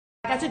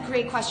That's a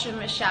great question,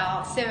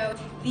 Michelle. So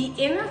the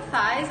inner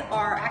thighs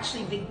are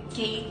actually the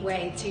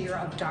gateway to your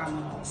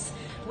abdominals.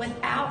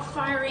 Without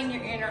firing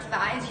your inner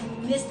thighs,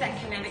 you miss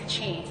that kinetic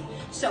chain.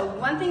 So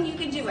one thing you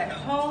can do at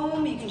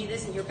home, you can do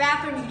this in your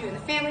bathroom, you can do it in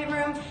the family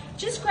room,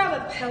 just grab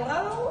a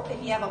pillow.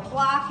 If you have a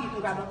block, you can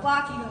grab a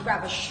block, you can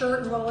grab a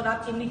shirt and roll it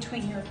up in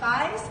between your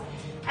thighs.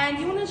 And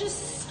you want to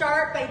just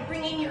start by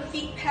bringing your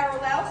feet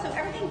parallel, so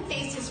everything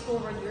faces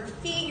forward. Your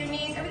feet, your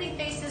knees, everything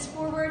faces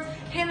forward.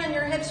 Hand on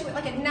your hips,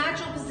 like a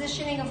natural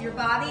positioning of your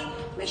body.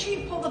 Make sure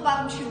you pull the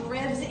bottom two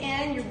ribs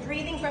in. You're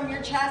breathing from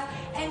your chest,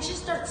 and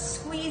just start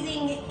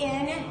squeezing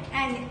in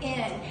and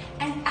in.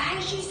 And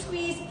as you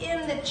squeeze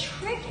in, the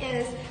trick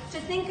is to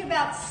think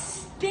about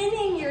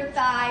spinning your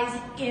thighs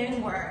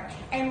inward.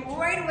 And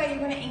right away, you're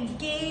going to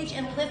engage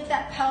and lift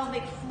that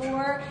pelvic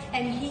floor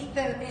and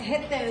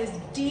hit those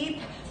deep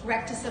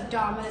rectus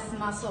abdominis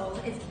muscles.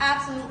 It's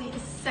absolutely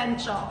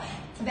essential.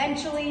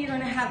 Eventually, you're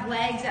going to have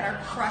legs that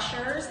are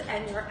crushers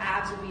and your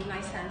abs will be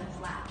nice and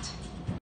flat.